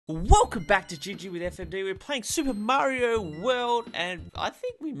Welcome back to GG with FMD. We're playing Super Mario World, and I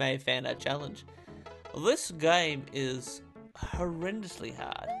think we may have found our challenge. This game is horrendously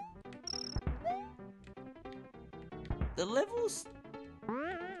hard. The levels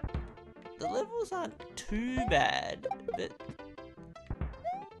aren't too bad, but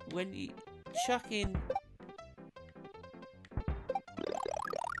when you chuck in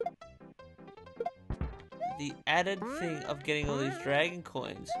the added thing of getting all these dragon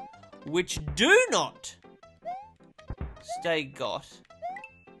coins, which do not stay got.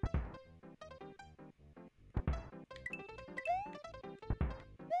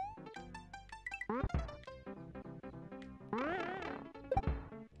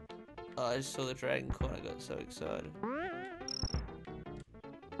 Oh, I just saw the dragon coin, I got so excited.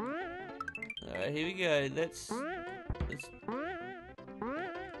 Alright, here we go. Let's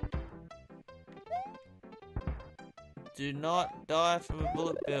do not die from a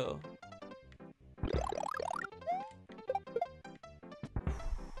bullet bill.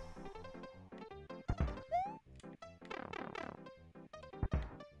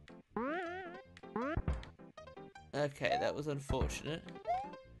 Okay, that was unfortunate.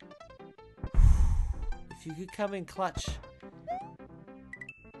 If you could come in clutch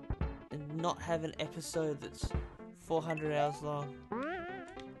and not have an episode that's 400 hours long.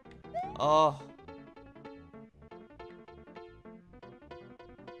 Oh.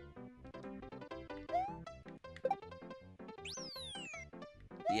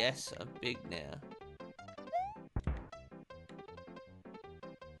 Yes, I'm big now.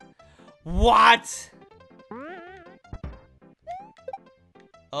 What?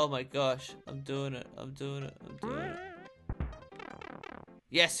 Oh my gosh, I'm doing it, I'm doing it, I'm doing it.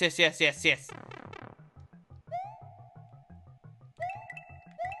 Yes, yes, yes, yes, yes.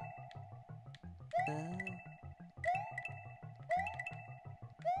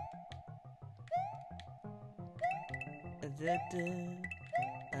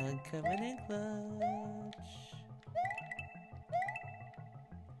 I'm coming in clutch.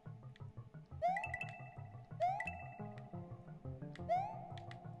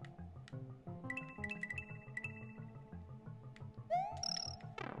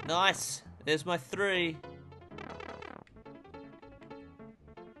 Nice. There's my 3.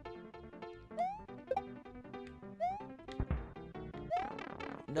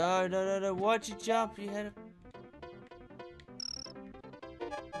 No, no, no, no. Why'd you jump? You had a...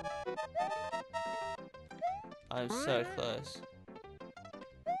 I'm so close.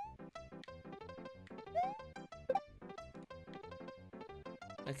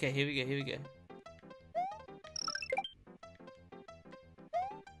 Okay, here we go, here we go.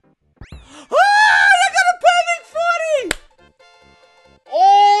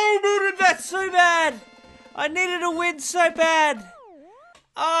 So bad! I needed a win so bad!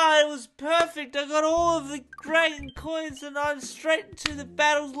 Ah, it was perfect! I got all of the dragon coins and I'm straight into the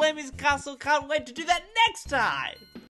battle's Lemmy's castle. Can't wait to do that next time!